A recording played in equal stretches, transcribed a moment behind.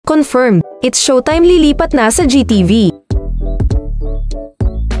Confirmed, it's Showtime lilipat na sa GTV.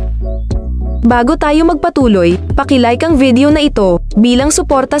 Bago tayo magpatuloy, paki-like ang video na ito bilang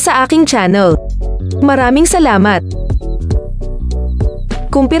suporta sa aking channel. Maraming salamat!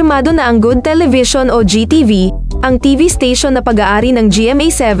 Kumpirmado na ang Good Television o GTV, ang TV station na pag-aari ng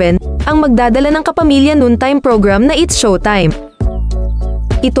GMA7, ang magdadala ng kapamilya noontime program na It's Showtime.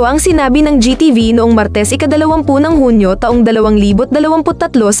 Ito ang sinabi ng GTV noong Martes 20 ng Hunyo taong 2023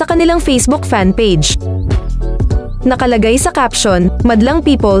 sa kanilang Facebook fanpage. Nakalagay sa caption, "Madlang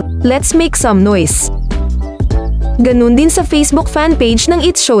people, let's make some noise." Ganun din sa Facebook fanpage ng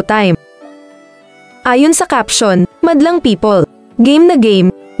It's Showtime. Ayon sa caption, "Madlang people, game na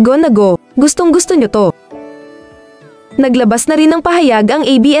game, go na go, gustong gusto nyo to." Naglabas na rin ng pahayag ang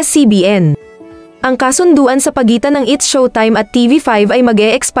ABS-CBN. Ang kasunduan sa pagitan ng It's Showtime at TV5 ay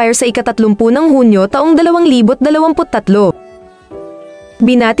mag-e-expire sa 30 ng Hunyo taong 2023.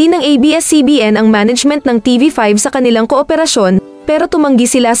 Binati ng ABS-CBN ang management ng TV5 sa kanilang kooperasyon, pero tumanggi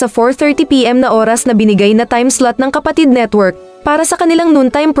sila sa 4:30 PM na oras na binigay na time slot ng kapatid network para sa kanilang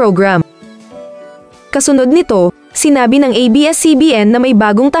noontime program. Kasunod nito, sinabi ng ABS-CBN na may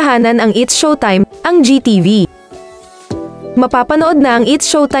bagong tahanan ang It's Showtime, ang GTV. Mapapanood na ang It's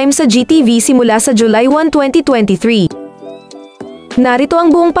Showtime sa GTV simula sa July 1, 2023. Narito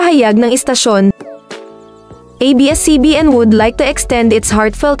ang buong pahayag ng istasyon. ABS-CBN would like to extend its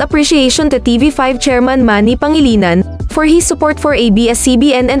heartfelt appreciation to TV5 Chairman Manny Pangilinan for his support for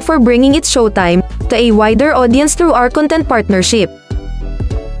ABS-CBN and for bringing It's Showtime to a wider audience through our content partnership.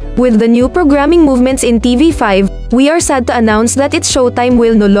 With the new programming movements in TV5, we are sad to announce that It's Showtime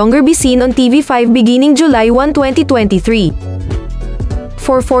will no longer be seen on TV5 beginning July 1, 2023.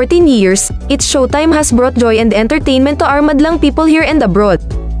 For 14 years, It's Showtime has brought joy and entertainment to our madlang people here and abroad.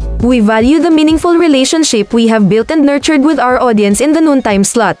 We value the meaningful relationship we have built and nurtured with our audience in the noontime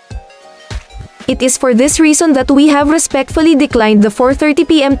slot. It is for this reason that we have respectfully declined the 4:30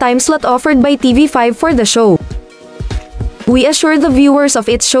 PM time slot offered by TV5 for the show. We assure the viewers of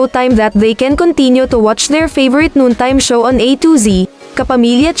It's Showtime that they can continue to watch their favorite noontime show on A to Z,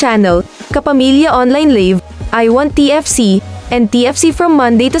 Kapamilya Channel, Kapamilya Online Live, I Want TFC, and TFC from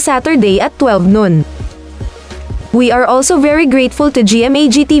Monday to Saturday at 12 noon. We are also very grateful to GMA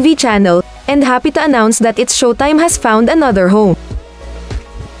GTV channel, and happy to announce that It's Showtime has found another home.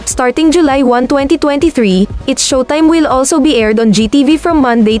 Starting July 1, 2023, It's Showtime will also be aired on GTV from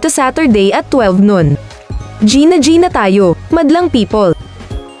Monday to Saturday at 12 noon. Gina tayo, madlang people.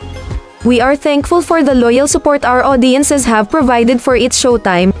 We are thankful for the loyal support our audiences have provided for It's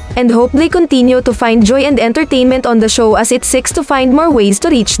Showtime, and hope they continue to find joy and entertainment on the show as it seeks to find more ways to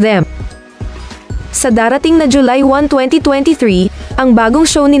reach them. Sa darating na July 1, 2023, ang bagong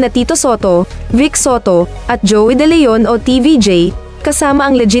show ni Tito Soto, Vic Soto, at Joey De Leon o TVJ, kasama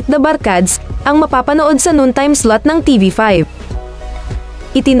ang legit na barkads, ang mapapanood sa noontime slot ng TV5.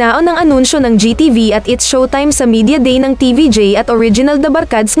 Itinaon ang anunsyo ng GTV at It's Showtime sa Media Day ng TVJ at Original The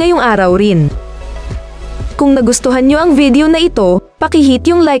Barkads ngayong araw rin. Kung nagustuhan nyo ang video na ito, paki-hit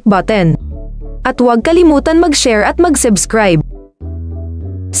yung like button. At huwag kalimutan mag-share at mag-subscribe.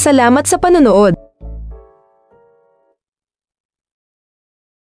 Salamat sa panonood!